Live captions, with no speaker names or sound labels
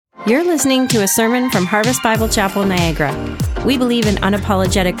You're listening to a sermon from Harvest Bible Chapel, Niagara. We believe in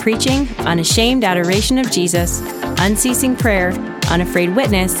unapologetic preaching, unashamed adoration of Jesus, unceasing prayer, unafraid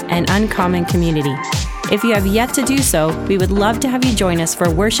witness, and uncommon community. If you have yet to do so, we would love to have you join us for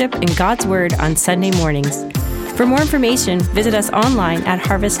worship and God's Word on Sunday mornings. For more information, visit us online at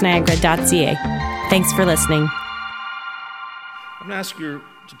harvestniagara.ca. Thanks for listening. I'm going to ask you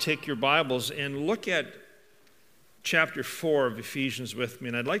to take your Bibles and look at chapter 4 of Ephesians with me,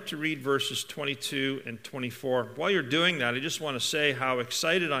 and I'd like to read verses 22 and 24. While you're doing that, I just want to say how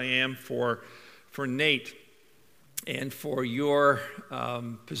excited I am for Nate and for your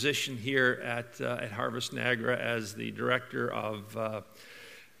position here at Harvest Niagara as the director of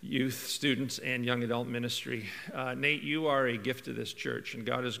youth, students, and young adult ministry. Nate, you are a gift to this church, and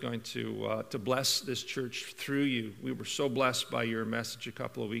God is going to bless this church through you. We were so blessed by your message a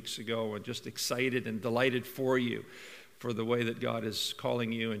couple of weeks ago, and just excited and delighted for you, for the way that God is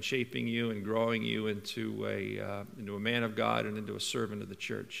calling you and shaping you and growing you into a man of God and into a servant of the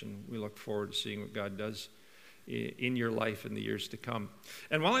church. And we look forward to seeing what God does in your life in the years to come.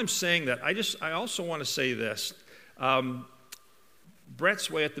 And while I'm saying that, I also want to say this.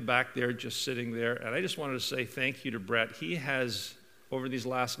 Brett's way at the back there, just sitting there, and I just wanted to say thank you to Brett. He has, over these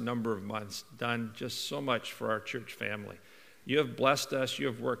last number of months, done just so much for our church family. You have blessed us. You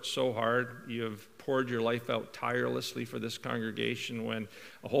have worked so hard. You have poured your life out tirelessly for this congregation. When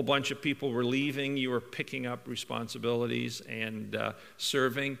a whole bunch of people were leaving, you were picking up responsibilities and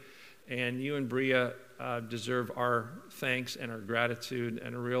serving. And you and Bria deserve our thanks and our gratitude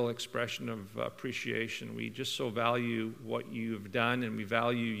and a real expression of appreciation. We just so value what you've done, and we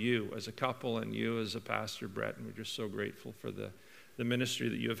value you as a couple and you as a pastor, Brett, and we're just so grateful for the ministry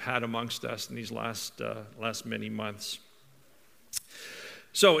that you have had amongst us in these last many months.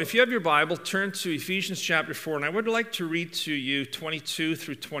 So if you have your Bible, turn to Ephesians chapter 4, and I would like to read to you 22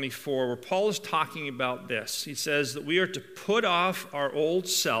 through 24, where Paul is talking about this. He says that we are to put off our old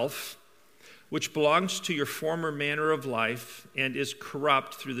self, which belongs to your former manner of life and is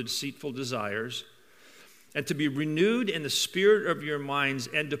corrupt through the deceitful desires, and to be renewed in the spirit of your minds,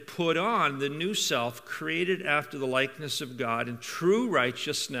 and to put on the new self, created after the likeness of God in true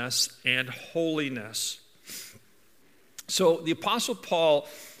righteousness and holiness. So the Apostle Paul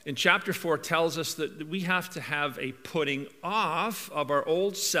in chapter 4 tells us that we have to have a putting off of our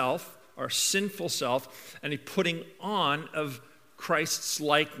old self, our sinful self, and a putting on of Christ's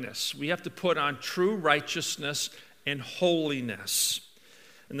likeness. We have to put on true righteousness and holiness.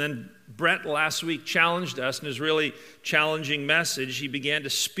 And then Brett last week challenged us in his really challenging message. He began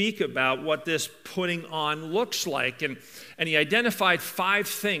to speak about what this putting on looks like. And he identified 5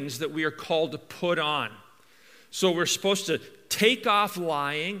 things that we are called to put on. So we're supposed to take off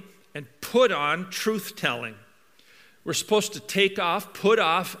lying and put on truth-telling. We're supposed to put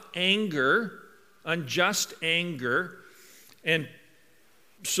off anger, unjust anger, and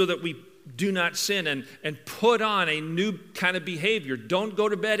so that we do not sin, and put on a new kind of behavior. Don't go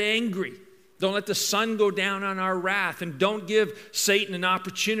to bed angry. Don't let the sun go down on our wrath, and don't give Satan an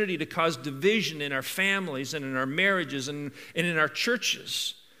opportunity to cause division in our families and in our marriages and in our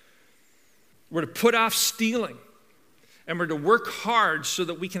churches. We're to put off stealing, and we're to work hard so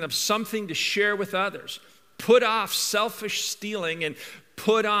that we can have something to share with others. Put off selfish stealing and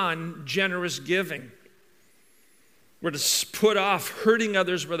put on generous giving. We're to put off hurting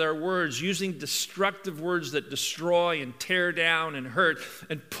others with our words, using destructive words that destroy and tear down and hurt,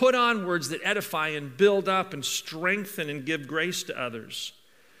 and put on words that edify and build up and strengthen and give grace to others.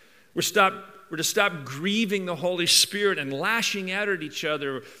 We're to stop grieving the Holy Spirit and lashing out at each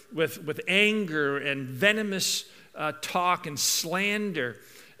other with anger and venomous talk and slander.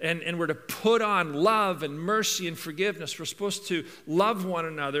 And we're to put on love and mercy and forgiveness. We're supposed to love one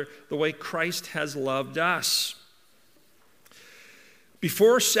another the way Christ has loved us.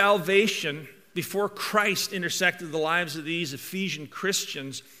 Before salvation, before Christ intersected the lives of these Ephesian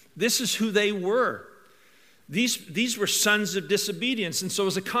Christians, this is who they were. These were sons of disobedience, and so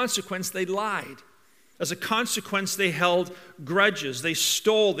as a consequence, they lied. As a consequence, they held grudges. They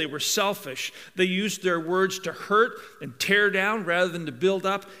stole. They were selfish. They used their words to hurt and tear down rather than to build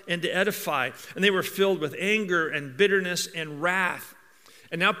up and to edify. And they were filled with anger and bitterness and wrath.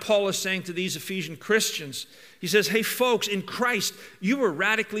 And now Paul is saying to these Ephesian Christians, he says, hey folks, in Christ, you were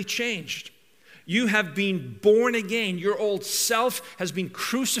radically changed. You have been born again. Your old self has been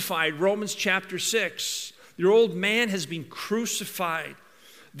crucified, Romans chapter 6. Your old man has been crucified.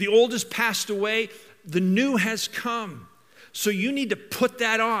 The old has passed away. The new has come. So you need to put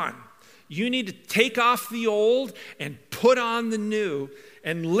that on. You need to take off the old and put on the new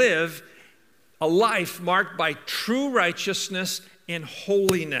and live a life marked by true righteousness and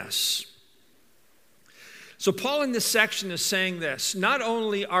holiness. So Paul in this section is saying this: not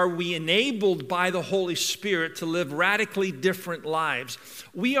only are we enabled by the Holy Spirit to live radically different lives,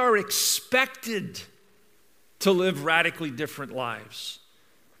 we are expected to live radically different lives.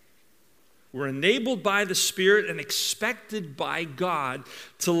 We're enabled by the Spirit and expected by God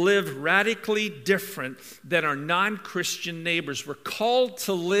to live radically different than our non-Christian neighbors. We're called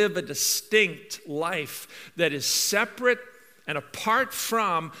to live a distinct life that is separate and apart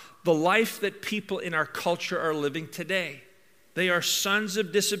from the life that people in our culture are living today. They are sons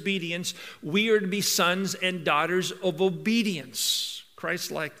of disobedience. We are to be sons and daughters of obedience,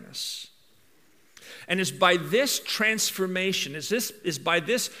 Christ-likeness. And it's by this transformation, is by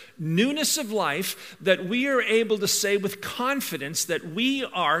this newness of life that we are able to say with confidence that we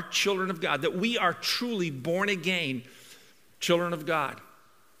are children of God, that we are truly born again children of God.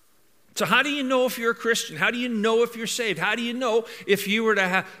 So how do you know if you're a Christian? How do you know if you're saved? How do you know if you were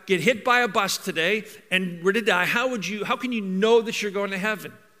to get hit by a bus today and were to die? How can you know that you're going to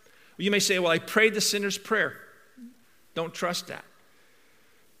heaven? Well, you may say, well, I prayed the sinner's prayer. Don't trust that.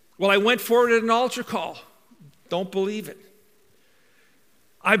 Well, I went forward at an altar call. Don't believe it.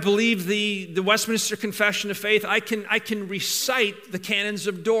 I believe the Westminster Confession of Faith. I can recite the canons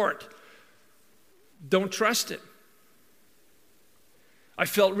of Dort. Don't trust it. I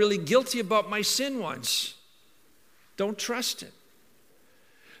felt really guilty about my sin once. Don't trust it.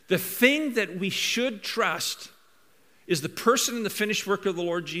 The thing that we should trust is the person and the finished work of the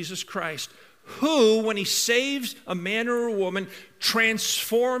Lord Jesus Christ, who, when he saves a man or a woman,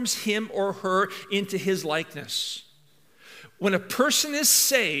 transforms him or her into his likeness. When a person is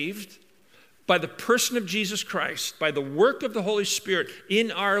saved by the person of Jesus Christ, by the work of the Holy Spirit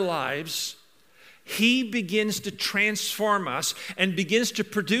in our lives, he begins to transform us and begins to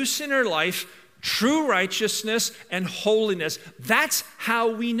produce in our life true righteousness and holiness. That's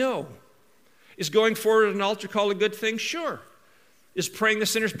how we know. Is going forward at an altar call a good thing? Sure. Is praying the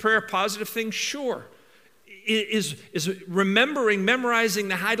sinner's prayer a positive thing? Sure. Is memorizing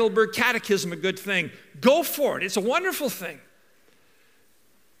the Heidelberg Catechism a good thing? Go for it. It's a wonderful thing.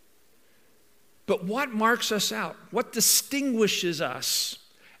 But what marks us out? What distinguishes us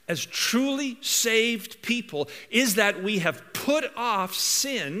as truly saved people is that we have put off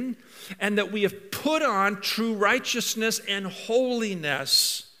sin and that we have put on true righteousness and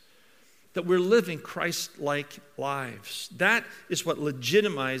holiness, that we're living Christ-like lives. That is what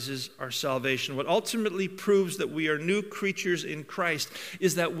legitimizes our salvation. What ultimately proves that we are new creatures in Christ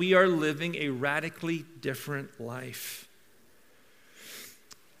is that we are living a radically different life.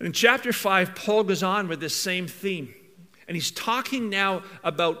 And in chapter 5, Paul goes on with this same theme. And he's talking now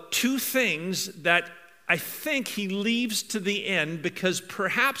about two things that I think he leaves to the end because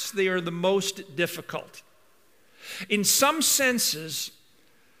perhaps they are the most difficult. In some senses,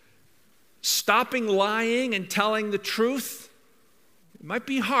 stopping lying and telling the truth, it might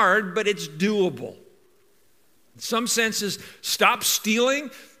be hard, but it's doable. In some senses, stop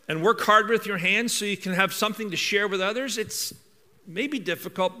stealing and work hard with your hands so you can have something to share with others. It's maybe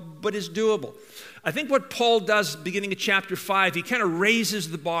difficult, but it's doable. I think what Paul does beginning of chapter 5, he kind of raises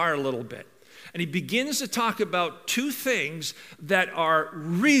the bar a little bit. And he begins to talk about two things that are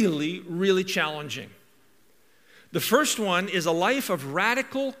really, really challenging. The first one is a life of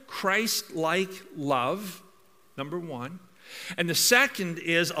radical Christ-like love, number one. And the second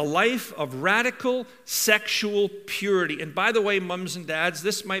is a life of radical sexual purity. And by the way, mums and dads,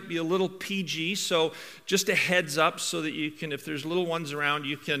 this might be a little PG, so just a heads up so that you can, if there's little ones around,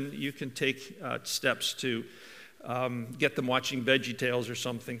 you can take steps to get them watching VeggieTales or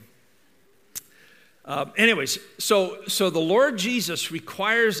something. Anyways, so the Lord Jesus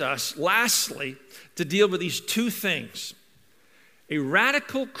requires us, lastly, to deal with these two things. A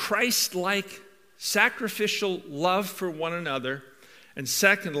radical Christ-like sacrificial love for one another, and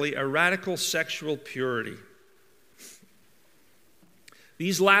secondly, a radical sexual purity.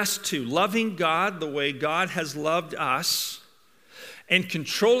 These last two, loving God the way God has loved us, and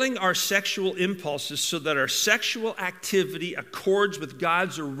controlling our sexual impulses so that our sexual activity accords with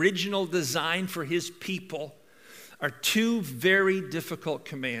God's original design for his people, are two very difficult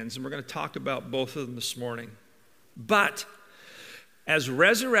commands, and we're going to talk about both of them this morning. But as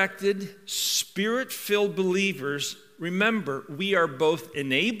resurrected, Spirit-filled believers, remember, we are both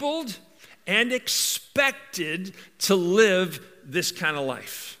enabled and expected to live this kind of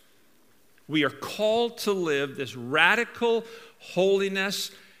life. We are called to live this radical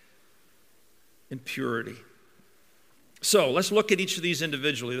holiness and purity. So let's look at each of these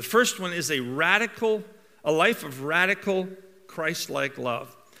individually. The first one is a life of radical Christ-like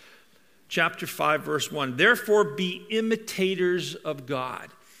love. chapter 5, verse 1. Therefore, be imitators of God.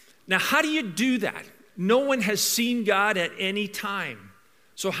 Now, how do you do that? No one has seen God at any time.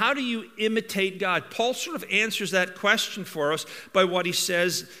 So how do you imitate God? Paul sort of answers that question for us by what he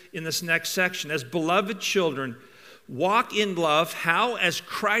says in this next section. As beloved children, walk in love, how? As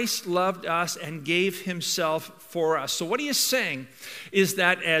Christ loved us and gave himself for us. So what he is saying is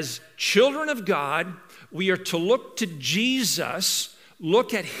that as children of God, we are to look to Jesus,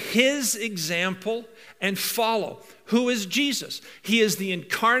 look at his example, and follow. Who is Jesus? He is the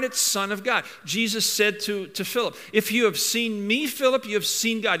incarnate Son of God. Jesus said to Philip, if you have seen me, Philip, you have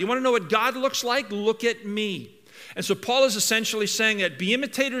seen God. You want to know what God looks like? Look at me. And so Paul is essentially saying that be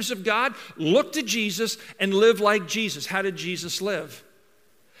imitators of God, look to Jesus, and live like Jesus. How did Jesus live?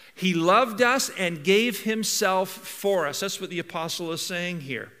 He loved us and gave himself for us. That's what the apostle is saying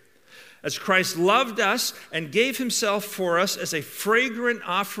here. As Christ loved us and gave himself for us as a fragrant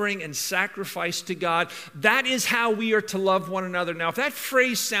offering and sacrifice to God, that is how we are to love one another. Now, if that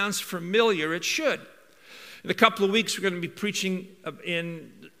phrase sounds familiar, it should. In a couple of weeks, we're going to be preaching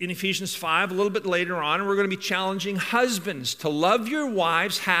in Ephesians 5 a little bit later on, and we're going to be challenging husbands to love your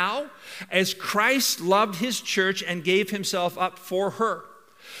wives. How? As Christ loved his church and gave himself up for her.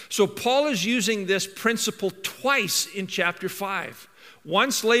 So Paul is using this principle twice in chapter 5.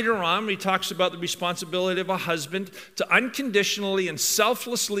 Once later on, when he talks about the responsibility of a husband to unconditionally and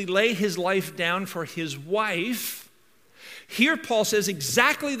selflessly lay his life down for his wife, here Paul says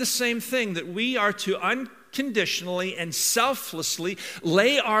exactly the same thing, that we are to unconditionally and selflessly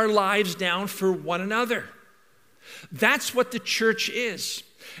lay our lives down for one another. That's what the church is.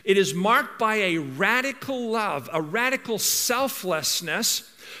 It is marked by a radical love, a radical selflessness.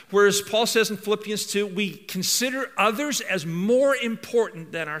 Whereas Paul says in Philippians 2, we consider others as more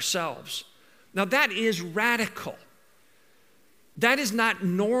important than ourselves. Now that is radical. That is not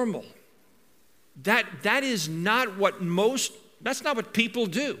normal. That is not that's not what people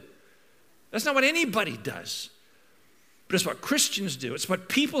do. That's not what anybody does. But it's what Christians do. It's what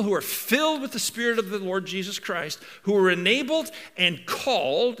people who are filled with the Spirit of the Lord Jesus Christ, who are enabled and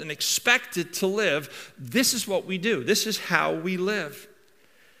called and expected to live, this is what we do. This is how we live.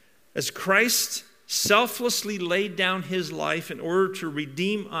 As Christ selflessly laid down his life in order to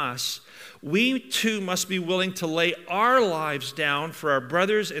redeem us, we too must be willing to lay our lives down for our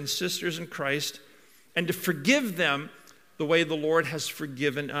brothers and sisters in Christ and to forgive them the way the Lord has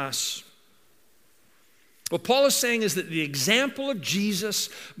forgiven us. What Paul is saying is that the example of Jesus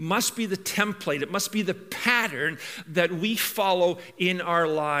must be the template. It must be the pattern that we follow in our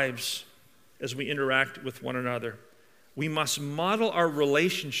lives as we interact with one another. We must model our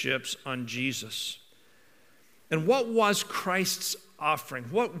relationships on Jesus. And what was Christ's offering?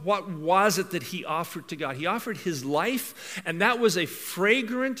 What was it that he offered to God? He offered his life, and that was a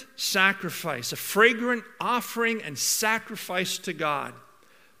fragrant sacrifice, a fragrant offering and sacrifice to God.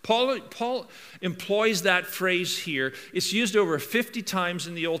 Paul employs that phrase here. It's used over 50 times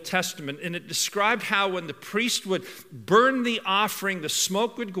in the Old Testament, and it described how when the priest would burn the offering, the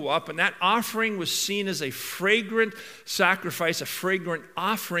smoke would go up, and that offering was seen as a fragrant sacrifice, a fragrant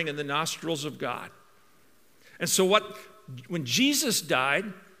offering in the nostrils of God. And so when Jesus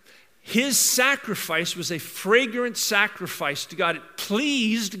died, his sacrifice was a fragrant sacrifice to God. It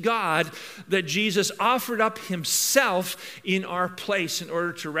pleased God that Jesus offered up himself in our place in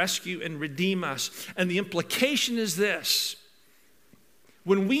order to rescue and redeem us. And the implication is this: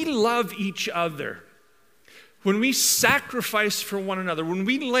 when we love each other, when we sacrifice for one another, when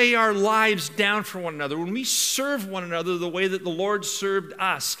we lay our lives down for one another, when we serve one another the way that the Lord served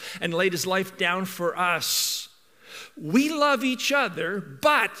us and laid his life down for us, we love each other,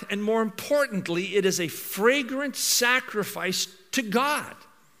 but, and more importantly, it is a fragrant sacrifice to God.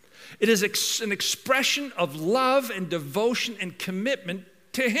 It is an expression of love and devotion and commitment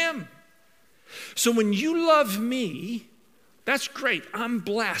to him. So when you love me, that's great. I'm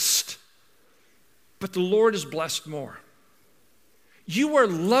blessed. But the Lord is blessed more. You are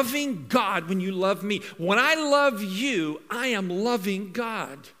loving God when you love me. When I love you, I am loving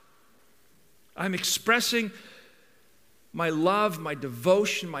God. I'm expressing my love, my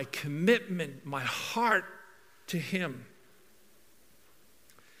devotion, my commitment, my heart to him.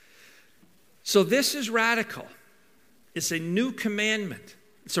 So this is radical. It's a new commandment.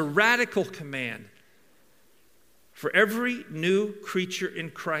 It's a radical command for every new creature in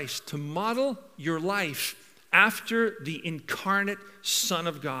Christ to model your life after the incarnate Son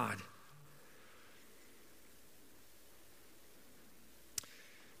of God.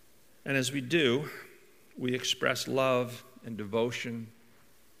 And as we do, we express love and devotion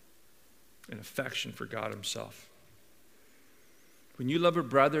and affection for God himself. When you love a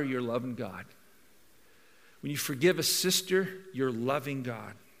brother, you're loving God. When you forgive a sister, you're loving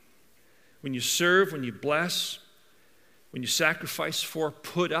God. When you serve, when you bless, when you sacrifice for,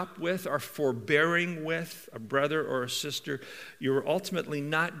 put up with, or forbearing with a brother or a sister, you're ultimately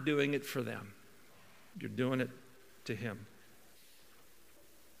not doing it for them. You're doing it to Him.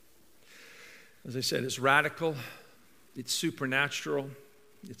 As I said, it's radical, it's supernatural,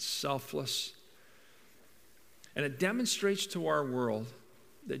 it's selfless, and it demonstrates to our world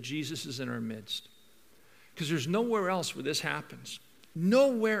that Jesus is in our midst. Because there's nowhere else where this happens.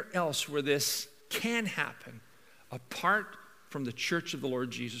 Nowhere else where this can happen apart from the church of the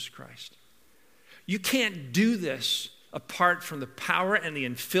Lord Jesus Christ. You can't do this apart from the power and the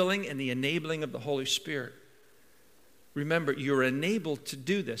infilling and the enabling of the Holy Spirit. Remember, you're enabled to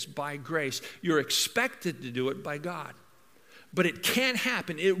do this by grace. You're expected to do it by God. But it can't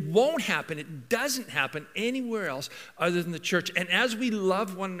happen. It won't happen. It doesn't happen anywhere else other than the church. And as we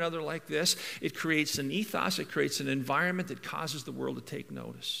love one another like this, it creates an ethos, it creates an environment that causes the world to take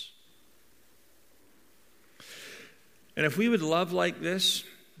notice. And if we would love like this,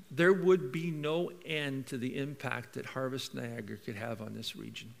 there would be no end to the impact that Harvest Niagara could have on this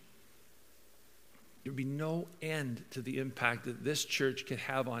region. There would be no end to the impact that this church could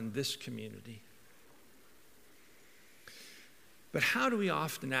have on this community. But how do we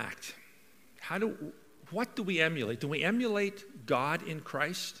often act? What do we emulate? Do we emulate God in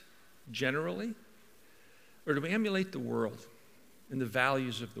Christ generally? Or do we emulate the world and the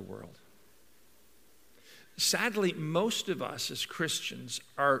values of the world? Sadly, most of us as Christians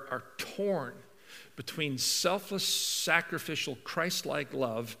are torn between selfless, sacrificial, Christ-like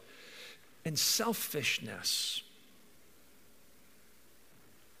love and selfishness.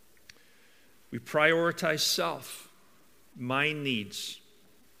 We prioritize self. My needs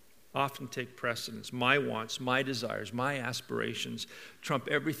often take precedence. My wants, my desires, my aspirations trump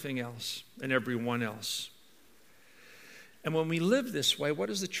everything else and everyone else. And when we live this way, what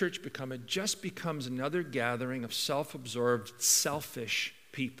does the church become? It just becomes another gathering of self-absorbed, selfish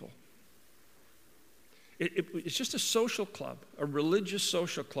people. It's just a social club, a religious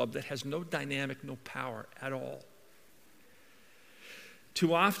social club that has no dynamic, no power at all.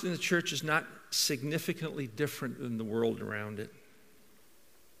 Too often the church is not significantly different than the world around it.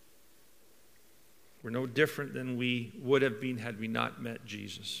 We're no different than we would have been had we not met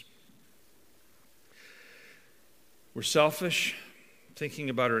Jesus. We're selfish, thinking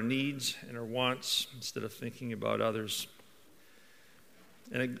about our needs and our wants instead of thinking about others.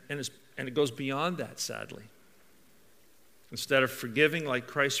 And it goes beyond that, sadly. Instead of forgiving like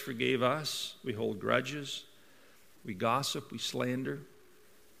Christ forgave us, we hold grudges, we gossip, we slander,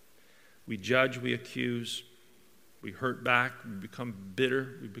 we judge, we accuse, we hurt back, we become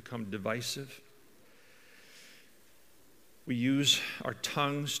bitter, we become divisive. We use our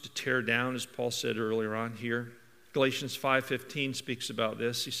tongues to tear down, as Paul said earlier on here. Galatians 5:15 speaks about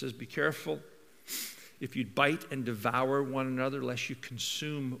this. He says, be careful if you bite and devour one another, lest you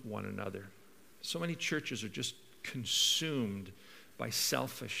consume one another. So many churches are just consumed by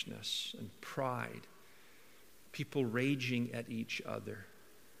selfishness and pride. People raging at each other.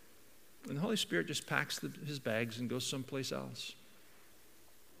 And the Holy Spirit just packs his bags and goes someplace else.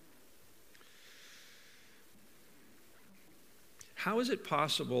 How is it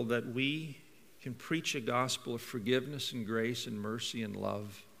possible that we can preach a gospel of forgiveness and grace and mercy and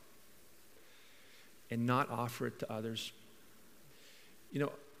love and not offer it to others? You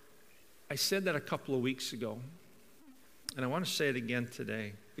know, I said that a couple of weeks ago, and I want to say it again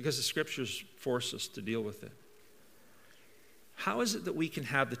today because the scriptures force us to deal with it. How is it that we can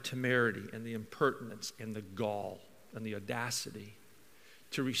have the temerity and the impertinence and the gall and the audacity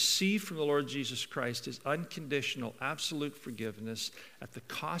to receive from the Lord Jesus Christ his unconditional, absolute forgiveness at the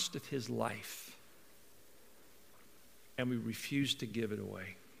cost of his life, and we refuse to give it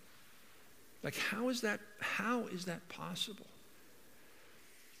away? Like, how is that possible?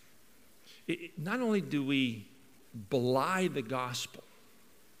 Not only do we belie the gospel,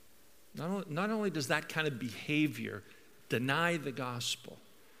 not only does that kind of behavior deny the gospel,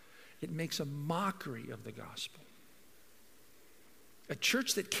 it makes a mockery of the gospel. A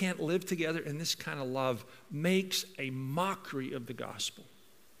church that can't live together in this kind of love makes a mockery of the gospel.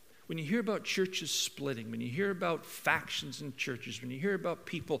 When you hear about churches splitting, when you hear about factions in churches, when you hear about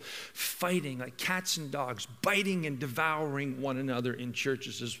people fighting like cats and dogs, biting and devouring one another in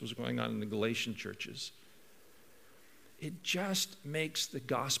churches, as was going on in the Galatian churches, it just makes the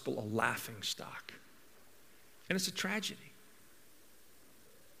gospel a laughingstock. And it's a tragedy.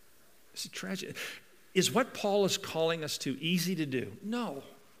 It's a tragedy. Is what Paul is calling us to easy to do? No.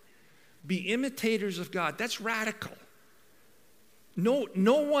 Be imitators of God. That's radical. No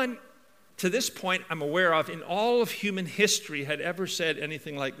one to this point I'm aware of in all of human history had ever said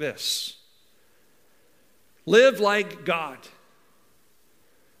anything like this. Live like God.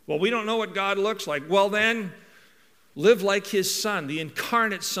 Well, we don't know what God looks like. Well, then, live like his Son, the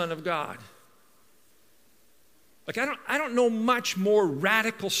incarnate Son of God. Like, I don't know much more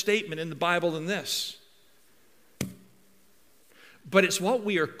radical statement in the Bible than this. But it's what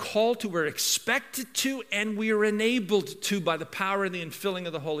we are called to, we're expected to, and we are enabled to by the power and the infilling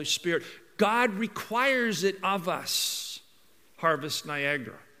of the Holy Spirit. God requires it of us, Harvest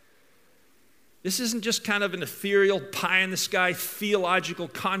Niagara. This isn't just kind of an ethereal, pie-in-the-sky theological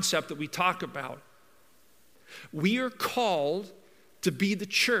concept that we talk about. We are called to be the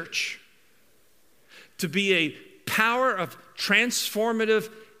church, to be a power of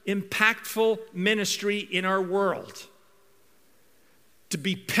transformative, impactful ministry in our world, to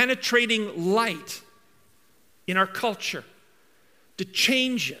be penetrating light in our culture, to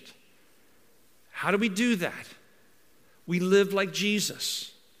change it. How do we do that? We live like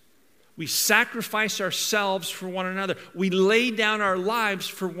Jesus. We sacrifice ourselves for one another. We lay down our lives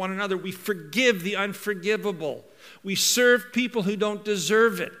for one another. We forgive the unforgivable. We serve people who don't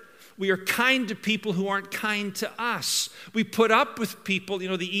deserve it. We are kind to people who aren't kind to us. We put up with people, the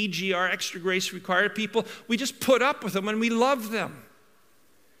EGR, extra grace required people. We just put up with them and we love them.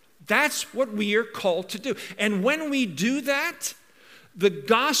 That's what we are called to do. And when we do that, the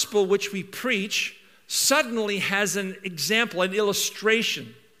gospel which we preach suddenly has an example, an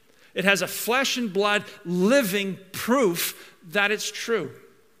illustration. It has a flesh and blood living proof that it's true.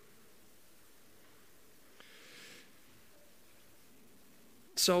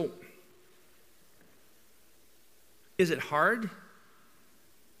 So, is it hard?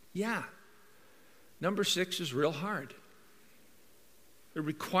 Yeah. Number 6 is real hard. It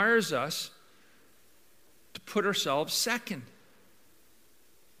requires us to put ourselves second,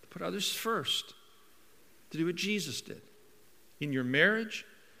 to put others first, to do what Jesus did. In your marriage,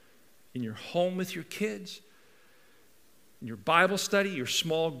 in your home with your kids, in your Bible study, your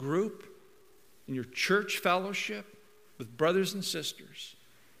small group, in your church fellowship with brothers and sisters.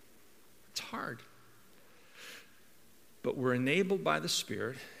 It's hard. But we're enabled by the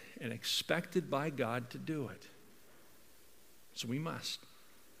Spirit and expected by God to do it. So we must.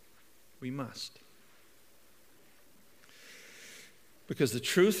 We must. Because the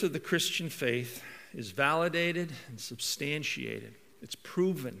truth of the Christian faith is validated and substantiated. It's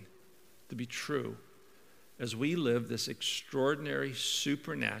proven to be true as we live this extraordinary,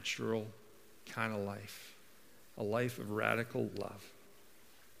 supernatural kind of life. A life of radical love.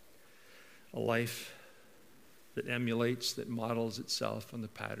 A life that emulates, that models itself on the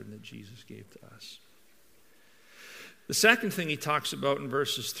pattern that Jesus gave to us. The second thing he talks about in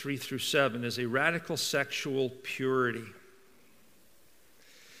verses 3 through 7 is a radical sexual purity.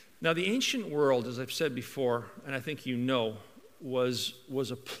 Now, the ancient world, as I've said before, and I think you know, was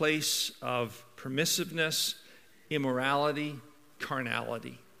a place of permissiveness, immorality,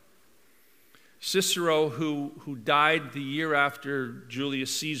 carnality. Cicero, who died the year after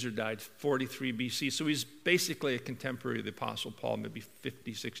Julius Caesar died, 43 BC, so he's basically a contemporary of the Apostle Paul, maybe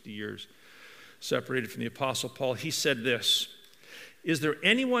 50, 60 years separated from the Apostle Paul. He said this: "Is there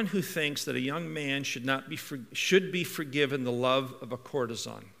anyone who thinks that a young man should be forgiven the love of a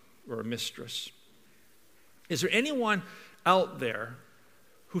courtesan or a mistress? Is there anyone out there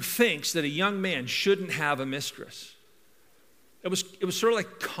who thinks that a young man shouldn't have a mistress?" It was sort of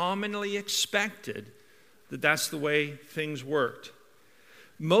like commonly expected that that's the way things worked.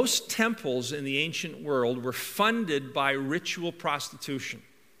 Most temples in the ancient world were funded by ritual prostitution,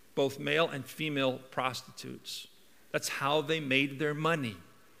 both male and female prostitutes. That's how they made their money.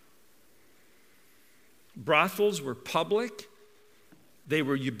 Brothels were public. They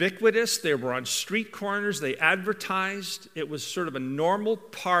were ubiquitous. They were on street corners. They advertised. It was sort of a normal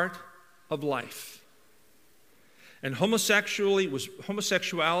part of life. And homosexuality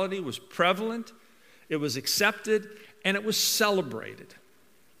was prevalent, it was accepted, and it was celebrated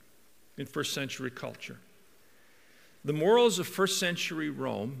in first century culture. The morals of first century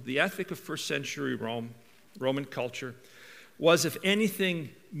Rome, the ethic of first century Rome, Roman culture, was, if anything,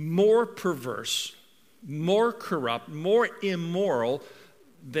 more perverse, more corrupt, more immoral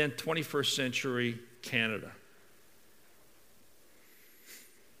than 21st century Canada.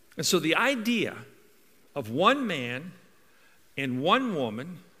 And so the idea of one man and one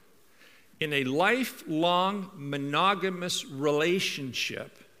woman in a lifelong monogamous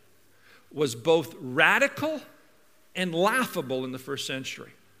relationship was both radical and laughable in the first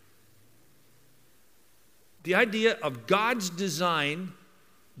century. The idea of God's design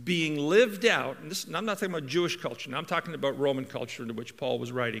being lived out, and this, I'm not talking about Jewish culture, now I'm talking about Roman culture into which Paul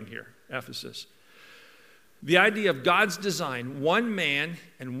was writing here, Ephesus. The idea of God's design, one man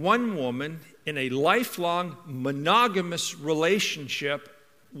and one woman in a lifelong monogamous relationship,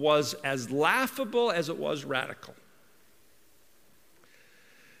 was as laughable as it was radical.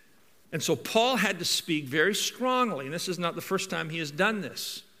 And so Paul had to speak very strongly, and this is not the first time he has done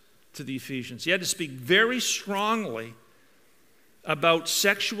this to the Ephesians. He had to speak very strongly about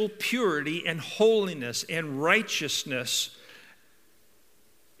sexual purity and holiness and righteousness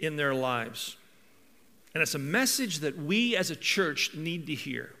in their lives. And it's a message that we as a church need to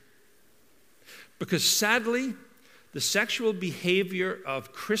hear. Because sadly, the sexual behavior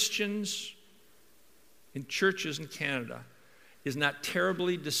of Christians in churches in Canada is not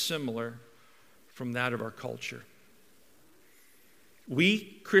terribly dissimilar from that of our culture.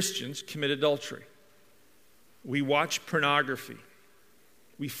 We Christians commit adultery. We watch pornography.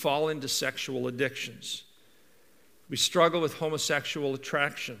 We fall into sexual addictions. We struggle with homosexual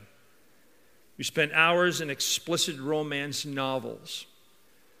attraction. We spend hours in explicit romance novels.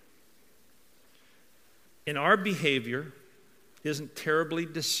 And our behavior isn't terribly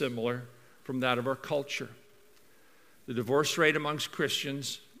dissimilar from that of our culture. The divorce rate amongst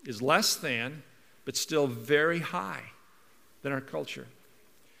Christians is less than, but still very high than our culture.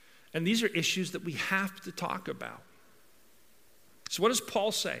 And these are issues that we have to talk about. So what does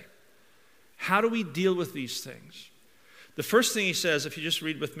Paul say? How do we deal with these things? The first thing he says, if you just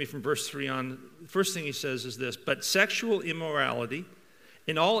read with me from verse 3 on, the first thing he says is this: but sexual immorality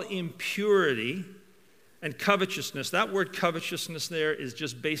and all impurity and covetousness. That word covetousness there is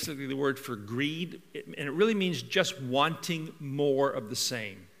just basically the word for greed, and it really means just wanting more of the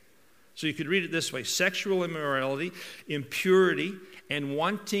same. So you could read it this way: sexual immorality, impurity, and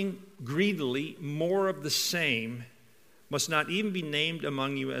wanting greedily more of the same must not even be named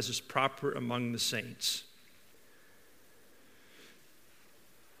among you as is proper among the saints.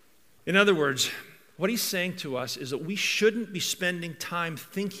 In other words, what he's saying to us is that we shouldn't be spending time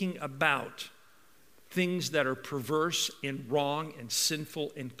thinking about things that are perverse and wrong and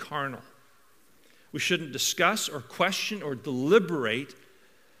sinful and carnal. We shouldn't discuss or question or deliberate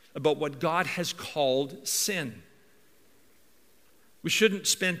about what God has called sin. We shouldn't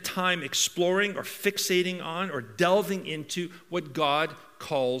spend time exploring or fixating on or delving into what God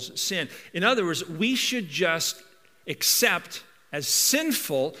calls sin. In other words, we should just accept as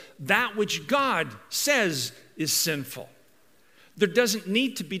sinful that which God says is sinful. There doesn't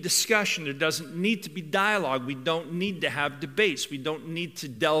need to be discussion. There doesn't need to be dialogue. We don't need to have debates. We don't need to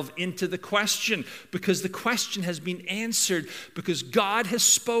delve into the question, because the question has been answered, because God has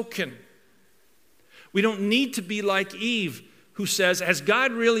spoken. We don't need to be like Eve, who says, has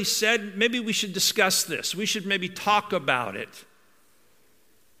God really said? Maybe we should discuss this. We should maybe talk about it.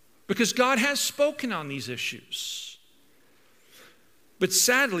 Because God has spoken on these issues. But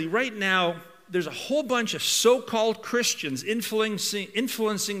sadly, right now, there's a whole bunch of so-called Christians influencing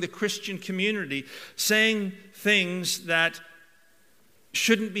the Christian community, saying things that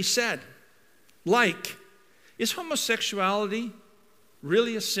shouldn't be said. Like, is homosexuality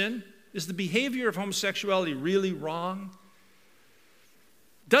really a sin? Is the behavior of homosexuality really wrong?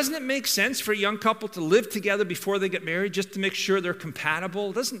 Doesn't it make sense for a young couple to live together before they get married just to make sure they're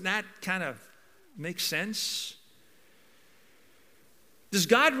compatible? Doesn't that kind of make sense? Does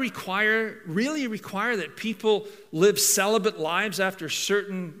God really require that people live celibate lives after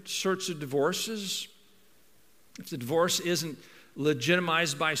certain sorts of divorces? If the divorce isn't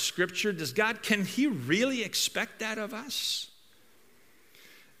legitimized by Scripture, can He really expect that of us?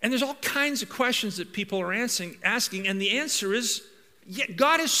 And there's all kinds of questions that people are asking, and the answer is, yeah,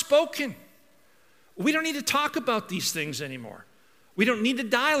 God has spoken. We don't need to talk about these things anymore. We don't need to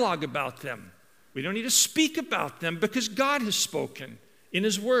dialogue about them. We don't need to speak about them, because God has spoken in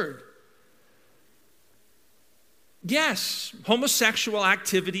His Word. Yes, homosexual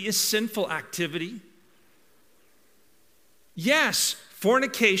activity is sinful activity. Yes,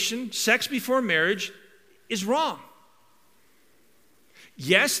 fornication, sex before marriage, is wrong.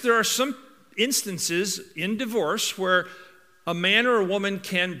 Yes, there are some instances in divorce where a man or a woman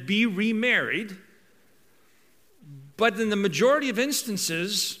can be remarried, but in the majority of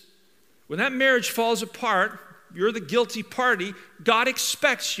instances, when that marriage falls apart, you're the guilty party. God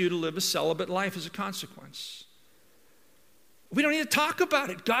expects you to live a celibate life as a consequence. We don't need to talk about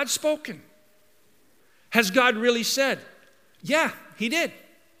it. God's spoken. Has God really said? Yeah, He did.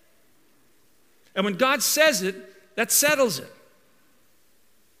 And when God says it, that settles it.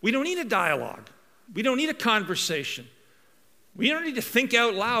 We don't need a dialogue. We don't need a conversation. We don't need to think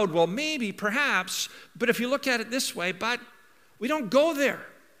out loud, well, maybe, perhaps, but if you look at it this way, but we don't go there.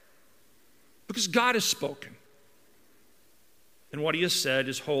 Because God has spoken. And what he has said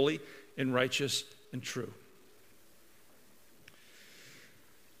is holy and righteous and true.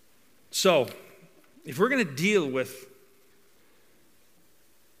 So, if we're going to deal with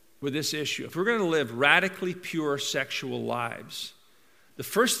this issue, if we're going to live radically pure sexual lives, the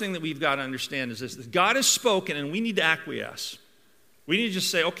first thing that we've got to understand is this: that God has spoken and we need to acquiesce. We need to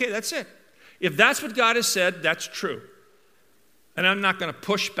just say, okay, that's it. If that's what God has said, that's true. And I'm not going to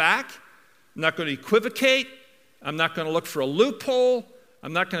push back. I'm not going to equivocate. I'm not going to look for a loophole.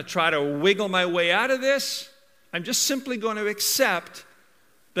 I'm not going to try to wiggle my way out of this. I'm just simply going to accept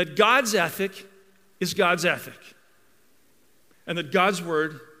that God's ethic is God's ethic, and that God's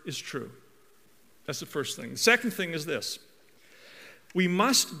word is true. That's the first thing. The second thing is this: we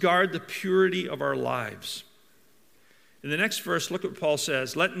must guard the purity of our lives. In the next verse, look what Paul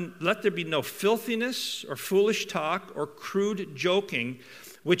says. Let there be no filthiness or foolish talk or crude joking,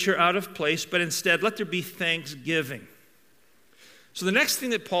 which are out of place, but instead let there be thanksgiving. So the next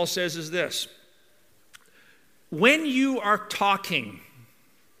thing that Paul says is this: when you are talking,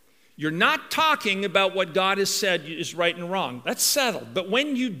 you're not talking about what God has said is right and wrong. That's settled. But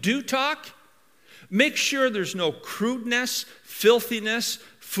when you do talk, make sure there's no crudeness, filthiness,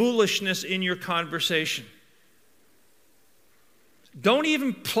 foolishness in your conversation. Don't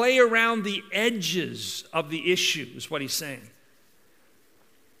even play around the edges of the issue, is what he's saying.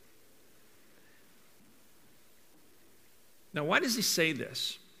 Now, why does he say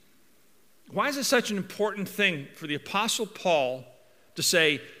this? Why is it such an important thing for the Apostle Paul to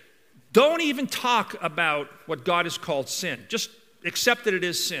say, don't even talk about what God has called sin. Just accept that it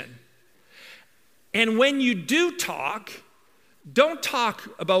is sin. And when you do talk, don't talk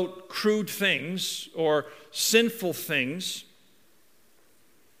about crude things or sinful things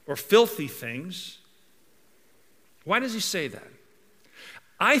or filthy things. Why does he say that?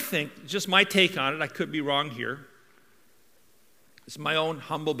 I think, just my take on it, I could be wrong here. It's my own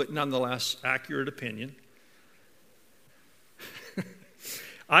humble but nonetheless accurate opinion.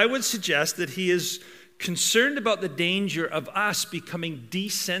 I would suggest that he is concerned about the danger of us becoming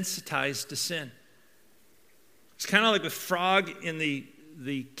desensitized to sin. It's kind of like the frog in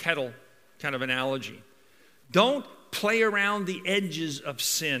the kettle kind of analogy. Don't play around the edges of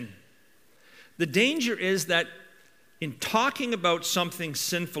sin. The danger is that in talking about something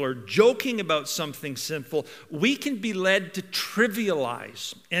sinful or joking about something sinful, we can be led to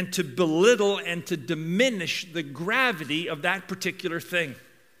trivialize and to belittle and to diminish the gravity of that particular thing.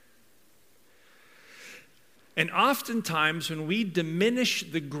 And oftentimes when we diminish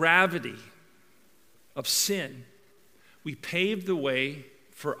the gravity of sin, we pave the way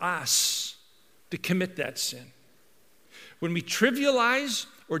for us to commit that sin. When we trivialize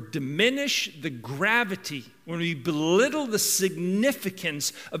or diminish the gravity, when we belittle the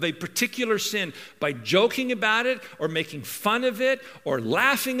significance of a particular sin by joking about it or making fun of it or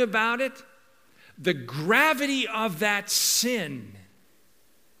laughing about it, the gravity of that sin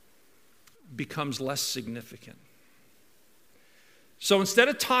becomes less significant. So instead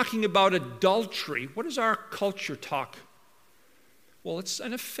of talking about adultery, what does our culture talk? Well, it's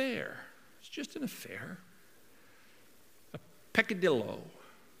an affair. It's just an affair. A peccadillo.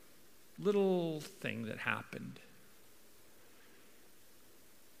 Little thing that happened.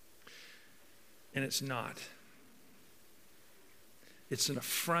 And it's not. It's an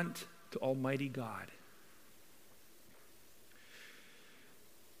affront to Almighty God.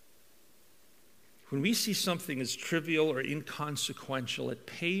 When we see something as trivial or inconsequential, it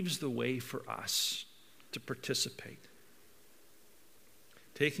paves the way for us to participate.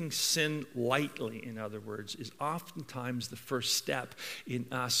 Taking sin lightly, in other words, is oftentimes the first step in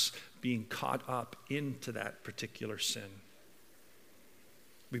us being caught up into that particular sin.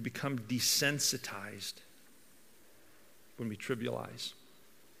 We become desensitized when we trivialize.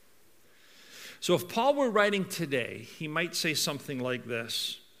 So if Paul were writing today, he might say something like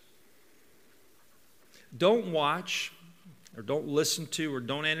this: don't watch or don't listen to or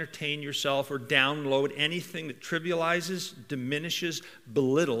don't entertain yourself or download anything that trivializes, diminishes,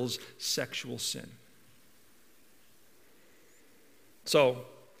 belittles sexual sin. So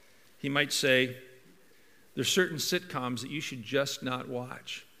he might say, there's certain sitcoms that you should just not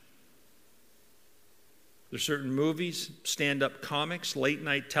watch. There's certain movies, stand-up comics,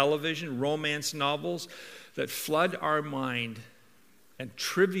 late-night television, romance novels that flood our mind and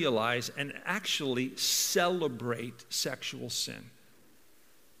trivialize and actually celebrate sexual sin.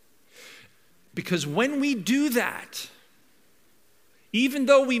 Because when we do that, Even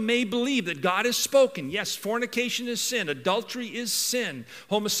though we may believe that God has spoken, yes, fornication is sin, adultery is sin,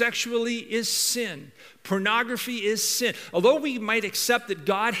 homosexuality is sin, pornography is sin. Although we might accept that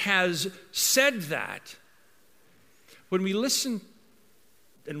God has said that, when we listen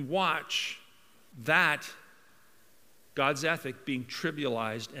and watch that God's ethic being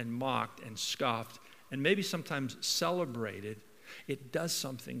trivialized and mocked and scoffed and maybe sometimes celebrated, it does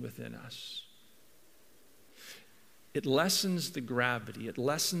something within us. It lessens the gravity, it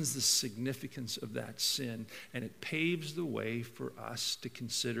lessens the significance of that sin, and it paves the way for us to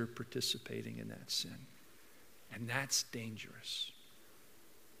consider participating in that sin. And that's dangerous.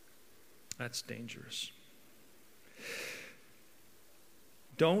 That's dangerous.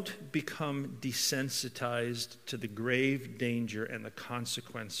 Don't become desensitized to the grave danger and the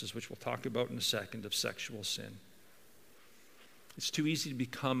consequences, which we'll talk about in a second, of sexual sin. It's too easy to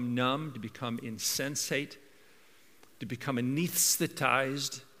become numb, to become insensate, to become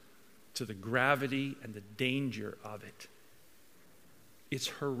anesthetized to the gravity and the danger of it. It's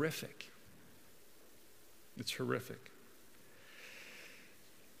horrific. It's horrific.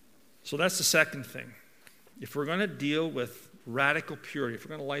 So that's the second thing. If we're going to deal with radical purity, if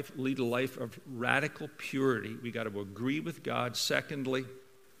we're going to lead a life of radical purity, we got to agree with God. Secondly,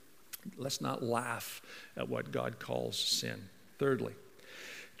 let's not laugh at what God calls sin. Thirdly,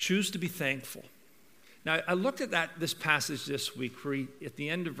 choose to be thankful. Now, I looked at this passage this week where at the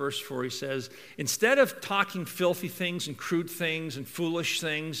end of verse 4, he says, instead of talking filthy things and crude things and foolish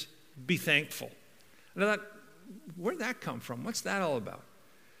things, be thankful. And I thought, where'd that come from? What's that all about?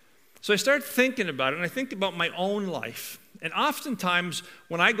 So I started thinking about it, and I think about my own life. And oftentimes,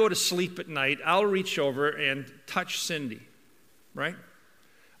 when I go to sleep at night, I'll reach over and touch Cindy, right?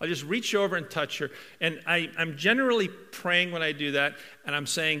 I'll just reach over and touch her. And I'm generally praying when I do that, and I'm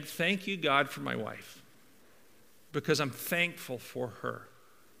saying, thank you, God, for my wife, because I'm thankful for her.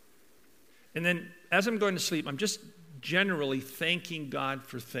 And then as I'm going to sleep, I'm just generally thanking God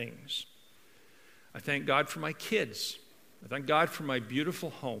for things. I thank God for my kids. I thank God for my beautiful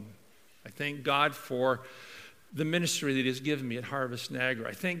home. I thank God for the ministry that He has given me at Harvest Niagara.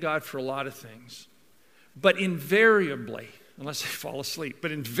 I thank God for a lot of things. But invariably, unless I fall asleep,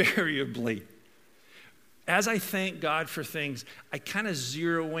 but invariably, as I thank God for things, I kind of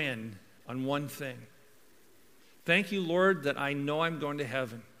zero in on one thing. Thank you, Lord, that I know I'm going to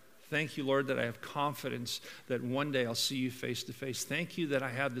heaven. Thank you, Lord, that I have confidence that one day I'll see you face to face. Thank you that I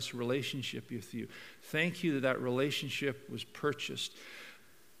have this relationship with you. Thank you that that relationship was purchased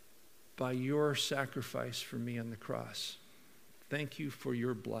by your sacrifice for me on the cross. Thank you for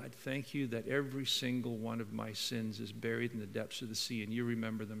your blood. Thank you that every single one of my sins is buried in the depths of the sea and you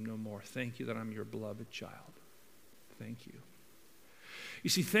remember them no more. Thank you that I'm your beloved child. Thank you. You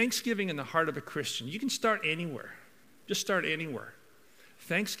see, thanksgiving in the heart of a Christian, you can start anywhere. Just start anywhere.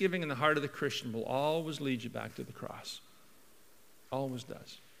 Thanksgiving in the heart of the Christian will always lead you back to the cross. Always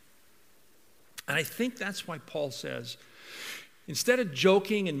does. And I think that's why Paul says, instead of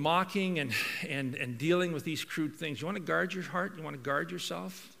joking and mocking and dealing with these crude things, you want to guard your heart? You want to guard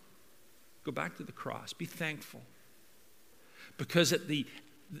yourself? Go back to the cross. Be thankful. Because at the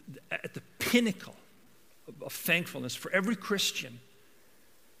pinnacle of thankfulness for every Christian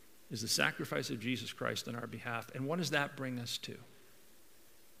is the sacrifice of Jesus Christ on our behalf. And what does that bring us to?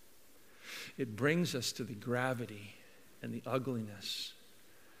 It brings us to the gravity and the ugliness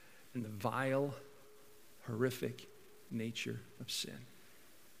and the vile, horrific nature of sin.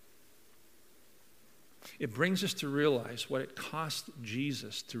 It brings us to realize what it cost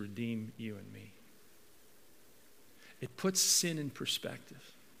Jesus to redeem you and me. It puts sin in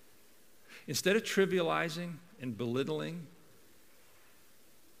perspective. Instead of trivializing and belittling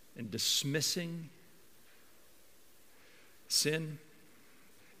and dismissing sin,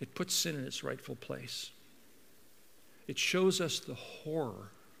 it puts sin in its rightful place. It shows us the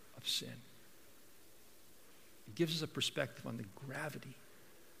horror of sin. It gives us a perspective on the gravity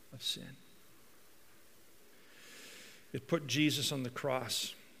of sin. It put Jesus on the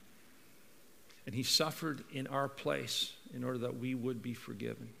cross, and He suffered in our place in order that we would be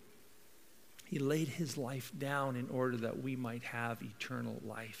forgiven. He laid His life down in order that we might have eternal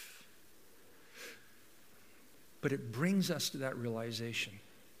life. But it brings us to that realization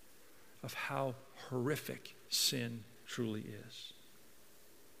of how horrific sin truly is.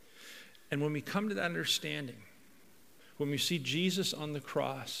 And when we come to that understanding, when we see Jesus on the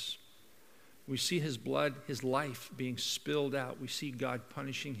cross, we see His blood, His life being spilled out, we see God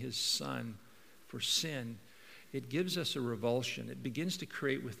punishing His Son for sin, it gives us a revulsion. It begins to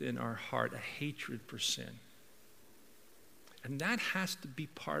create within our heart a hatred for sin. And that has to be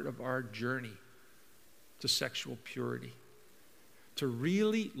part of our journey to sexual purity. to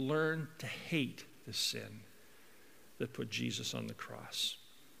really learn to hate the sin that put Jesus on the cross.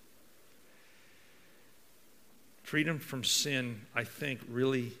 Freedom from sin, I think,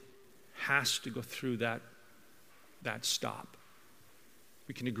 really has to go through that stop.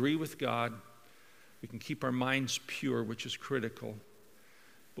 We can agree with God. We can keep our minds pure, which is critical.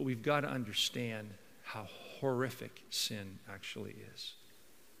 But we've got to understand how horrific sin actually is.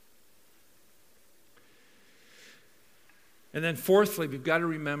 And then fourthly, we've got to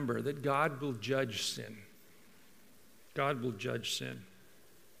remember that God will judge sin. God will judge sin.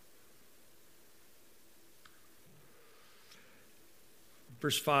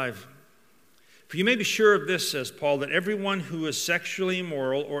 Verse 5. For you may be sure of this, says Paul, that everyone who is sexually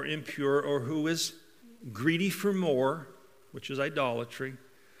immoral or impure or who is greedy for more, which is idolatry,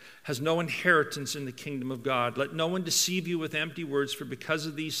 has no inheritance in the kingdom of God. Let no one deceive you with empty words, for because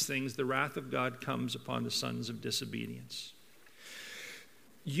of these things the wrath of God comes upon the sons of disobedience.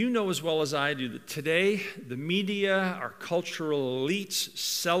 You know as well as I do that today the media, our cultural elites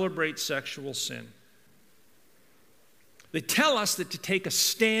celebrate sexual sin. They tell us that to take a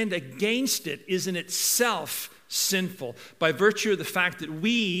stand against it is in itself sinful by virtue of the fact that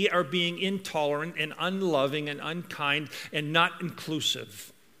we are being intolerant and unloving and unkind and not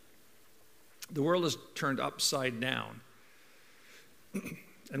inclusive. The world is turned upside down,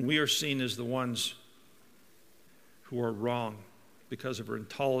 and we are seen as the ones who are wrong because of our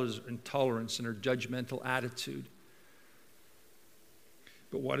intolerance and our judgmental attitude.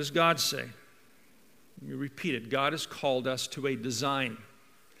 But what does God say? Let me repeat it. God has called us to a design,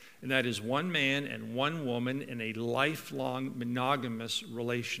 and that is one man and one woman in a lifelong monogamous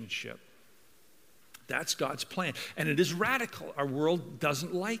relationship. That's God's plan, and it is radical. Our world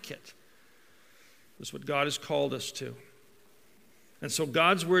doesn't like it. That's what God has called us to. And so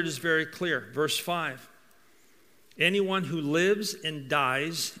God's word is very clear. Verse 5. Anyone who lives and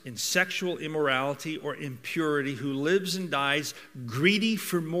dies in sexual immorality or impurity, who lives and dies greedy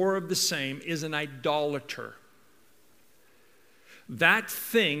for more of the same, is an idolater. That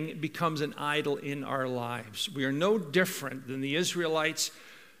thing becomes an idol in our lives. We are no different than the Israelites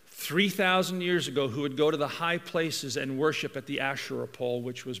 3,000 years ago who would go to the high places and worship at the Asherah pole,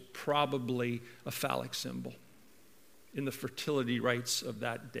 which was probably a phallic symbol in the fertility rites of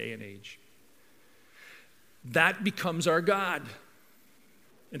that day and age. That becomes our God.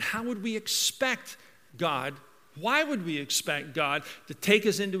 And how would we expect God, why would we expect God to take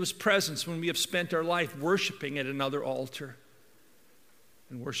us into his presence when we have spent our life worshiping at another altar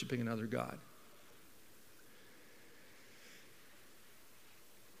and worshiping another God?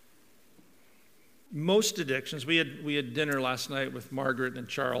 Most addictions, we had dinner last night with Margaret and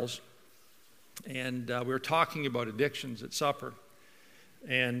Charles, and we were talking about addictions at supper.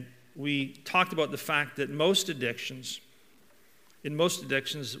 And we talked about the fact that in most addictions,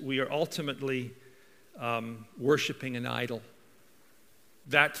 we are ultimately worshiping an idol.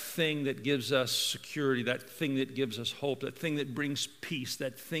 That thing that gives us security, that thing that gives us hope, that thing that brings peace,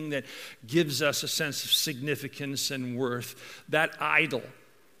 that thing that gives us a sense of significance and worth, that idol.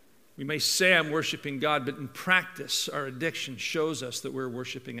 We may say I'm worshiping God, but in practice, our addiction shows us that we're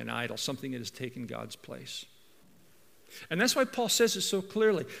worshiping an idol, something that has taken God's place. And that's why Paul says it so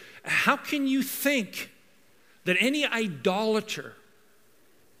clearly. How can you think that any idolater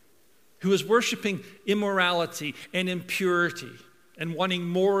who is worshiping immorality and impurity and wanting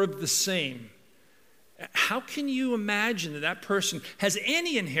more of the same, how can you imagine that that person has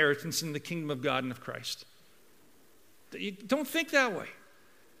any inheritance in the kingdom of God and of Christ? You don't think that way.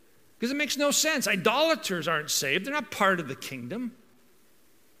 Because it makes no sense. Idolaters aren't saved. They're not part of the kingdom.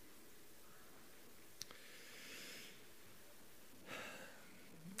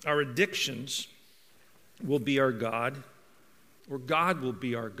 Our addictions will be our God, or God will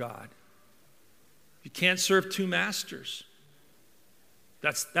be our God. You can't serve two masters.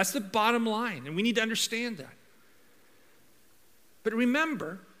 That's the bottom line, and we need to understand that. But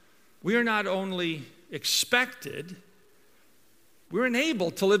remember, we are not only expected, we're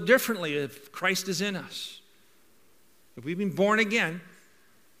enabled to live differently if Christ is in us. If we've been born again,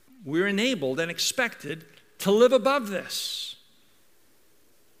 we're enabled and expected to live above this.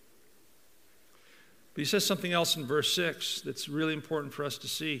 But he says something else in verse 6 that's really important for us to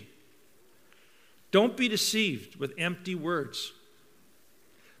see. Don't be deceived with empty words.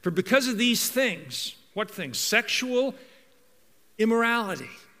 For because of these things, what things? Sexual immorality.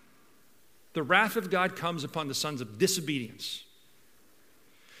 The wrath of God comes upon the sons of disobedience.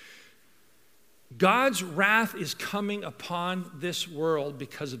 God's wrath is coming upon this world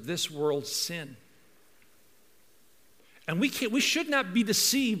because of this world's sin. And we should not be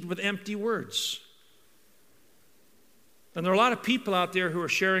deceived with empty words. And there are a lot of people out there who are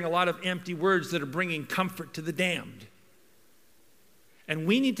sharing a lot of empty words that are bringing comfort to the damned. And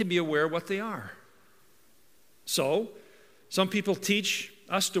we need to be aware of what they are. So, some people teach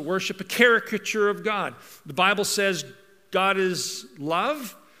us to worship a caricature of God. The Bible says God is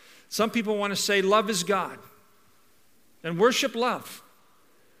love. Some people want to say love is God. And worship love.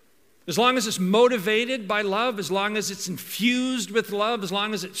 As long as it's motivated by love, as long as it's infused with love, as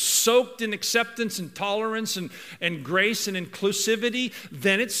long as it's soaked in acceptance and tolerance and grace and inclusivity,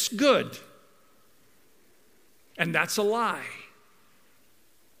 then it's good. And that's a lie.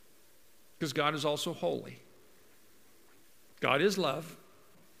 Because God is also holy. God is love,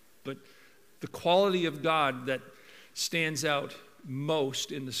 but the quality of God that stands out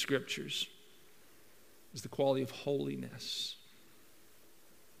most in the Scriptures is the quality of holiness.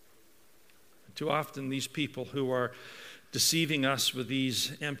 Too often these people who are deceiving us with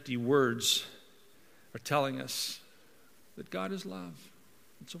these empty words are telling us that God is love.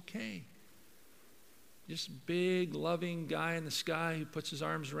 It's okay. Just a big, loving guy in the sky who puts his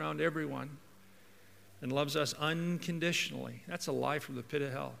arms around everyone and loves us unconditionally. That's a lie from the pit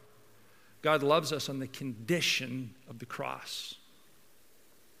of hell. God loves us on the condition of the cross.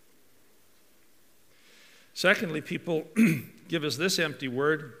 Secondly, people give us this empty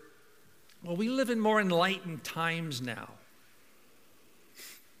word. Well, we live in more enlightened times now.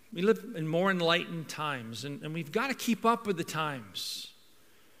 We live in more enlightened times, and we've got to keep up with the times.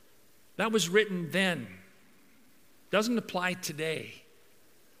 That was written then. Doesn't apply today.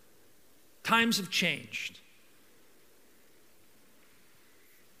 Times have changed.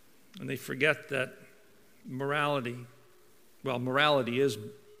 And they forget that morality is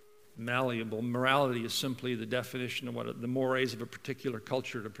malleable. Morality is simply the definition of what the mores of a particular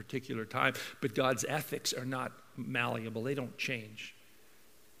culture at a particular time. But God's ethics are not malleable. They don't change.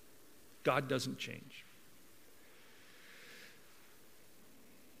 God doesn't change.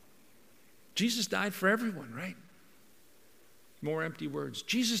 Jesus died for everyone, right? More empty words.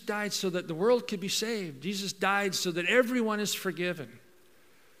 Jesus died so that the world could be saved. Jesus died so that everyone is forgiven.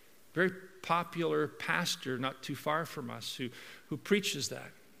 Very popular pastor not too far from us who preaches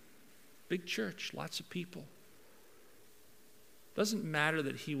that. Big church, lots of people. Doesn't matter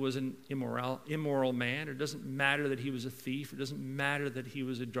that he was an immoral man. It doesn't matter that he was a thief. It doesn't matter that he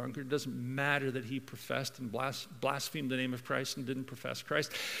was a drunkard. It doesn't matter that he professed and blasphemed the name of Christ and didn't profess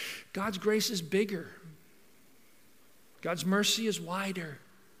Christ. God's grace is bigger. God's mercy is wider.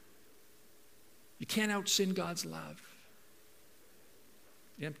 You can't out-sin God's love.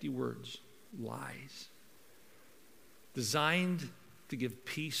 Empty words, lies, designed to give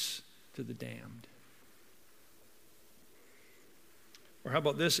peace to the damned. Or how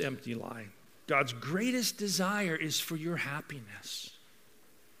about this empty lie? God's greatest desire is for your happiness.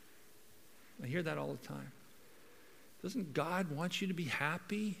 I hear that all the time. Doesn't God want you to be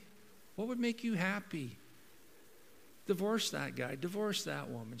happy? What would make you happy? Divorce that guy, divorce that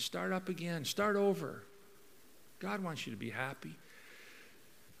woman, start up again, start over. God wants you to be happy.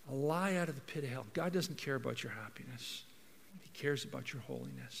 A lie out of the pit of hell. God doesn't care about your happiness. He cares about your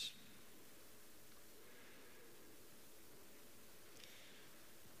holiness.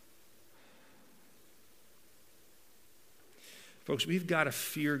 Folks, we've got to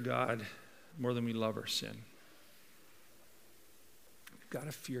fear God more than we love our sin. We've got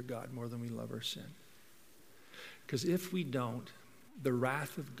to fear God more than we love our sin. Because if we don't, the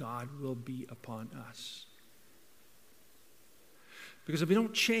wrath of God will be upon us. Because if we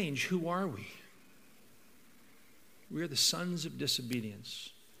don't change, who are we? We are the sons of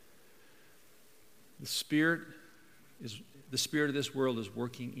disobedience. The spirit of this world is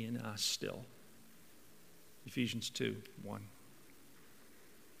working in us still. Ephesians 2:1.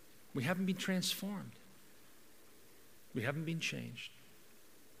 We haven't been transformed. We haven't been changed.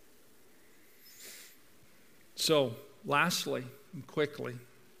 So, lastly and quickly,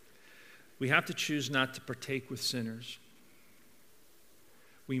 we have to choose not to partake with sinners.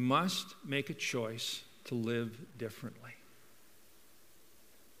 We must make a choice to live differently.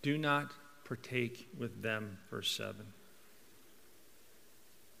 Do not partake with them, verse 7.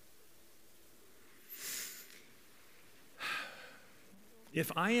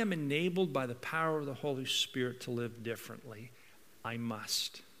 If I am enabled by the power of the Holy Spirit to live differently, I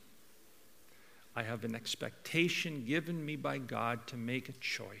must. I have an expectation given me by God to make a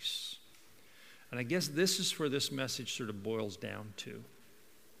choice. And I guess this is where this message sort of boils down to.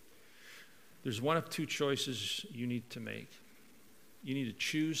 There's one of two choices you need to make. You need to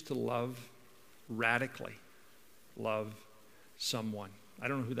choose to love radically. Love someone. I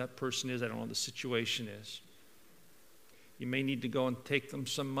don't know who that person is. I don't know what the situation is. You may need to go and take them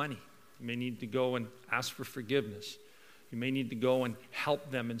some money. You may need to go and ask for forgiveness. You may need to go and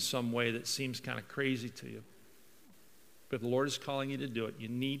help them in some way that seems kind of crazy to you. But if the Lord is calling you to do it, you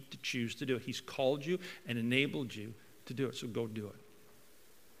need to choose to do it. He's called you and enabled you to do it, so go do it.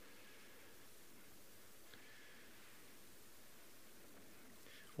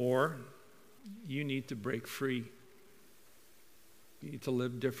 Or you need to break free. You need to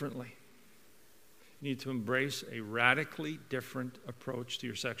live differently. You need to embrace a radically different approach to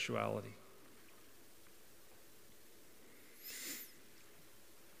your sexuality.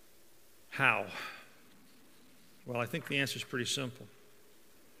 How? Well, I think the answer is pretty simple.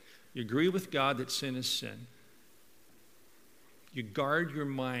 You agree with God that sin is sin. You guard your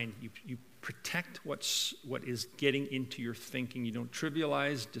mind. You protect what is getting into your thinking. You don't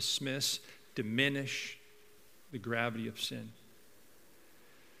trivialize, dismiss, diminish the gravity of sin.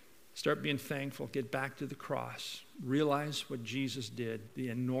 Start being thankful. Get back to the cross. Realize what Jesus did, the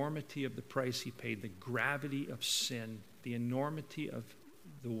enormity of the price he paid, the gravity of sin, the enormity of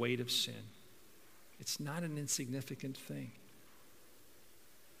the weight of sin. It's not an insignificant thing.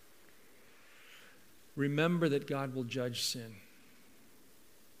 Remember that God will judge sin.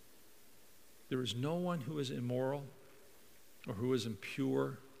 There is no one who is immoral or who is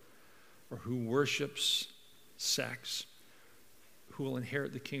impure or who worships sex who will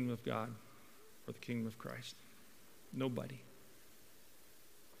inherit the kingdom of God or the kingdom of Christ. Nobody.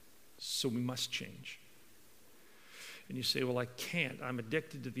 So we must change. And you say, well, I can't. I'm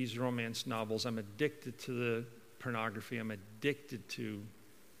addicted to these romance novels. I'm addicted to the pornography. I'm addicted to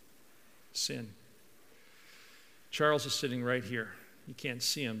sin. Charles is sitting right here. You can't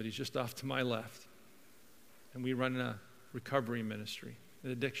see him, but he's just off to my left. And we run a recovery ministry,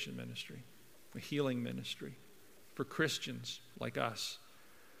 an addiction ministry, a healing ministry for Christians like us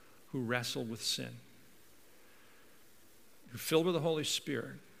who wrestle with sin, who are filled with the Holy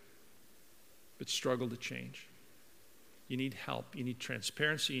Spirit, but struggle to change. You need help. You need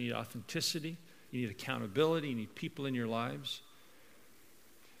transparency. You need authenticity. You need accountability. You need people in your lives.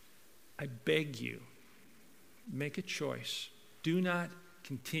 I beg you, make a choice. Do not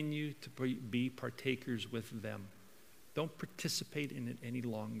continue to be partakers with them. Don't participate in it any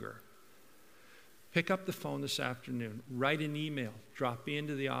longer. Pick up the phone this afternoon. Write an email. Drop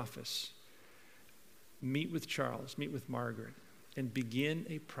into the office. Meet with Charles. Meet with Margaret. And begin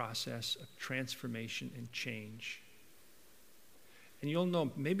a process of transformation and change. And you'll know,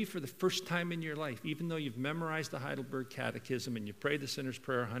 maybe for the first time in your life, even though you've memorized the Heidelberg Catechism and you prayed the sinner's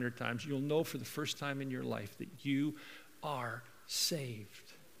prayer 100 times, you'll know for the first time in your life that you are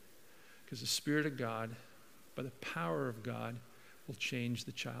saved. Because the Spirit of God, by the power of God, will change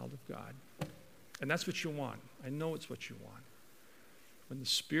the child of God. And that's what you want. I know it's what you want. When the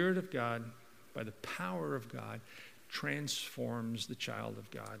Spirit of God, by the power of God, transforms the child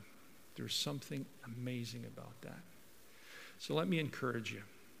of God, there's something amazing about that. So let me encourage you.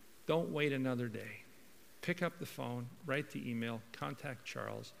 Don't wait another day. Pick up the phone, write the email, contact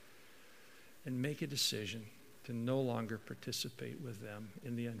Charles, and make a decision to no longer participate with them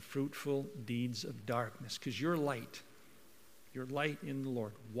in the unfruitful deeds of darkness. Because you're light. You're light in the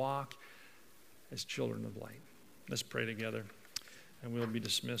Lord. Walk as children of light. Let's pray together, and we'll be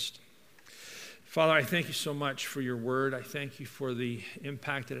dismissed. Father, I thank you so much for your word. I thank you for the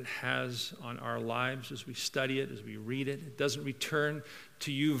impact that it has on our lives as we study it, as we read it. It doesn't return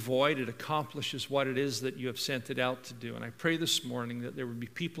to you void. It accomplishes what it is that you have sent it out to do. And I pray this morning that there would be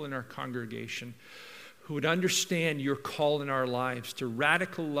people in our congregation who would understand your call in our lives to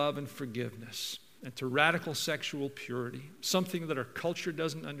radical love and forgiveness and to radical sexual purity, something that our culture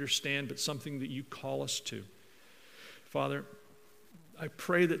doesn't understand, but something that you call us to. Father, I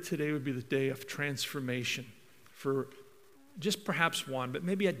pray that today would be the day of transformation for just perhaps one, but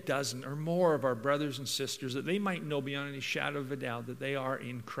maybe a dozen or more of our brothers and sisters, that they might know beyond any shadow of a doubt that they are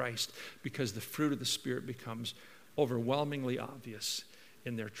in Christ, because the fruit of the Spirit becomes overwhelmingly obvious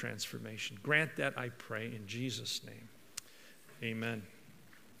in their transformation. Grant that, I pray, in Jesus' name. Amen.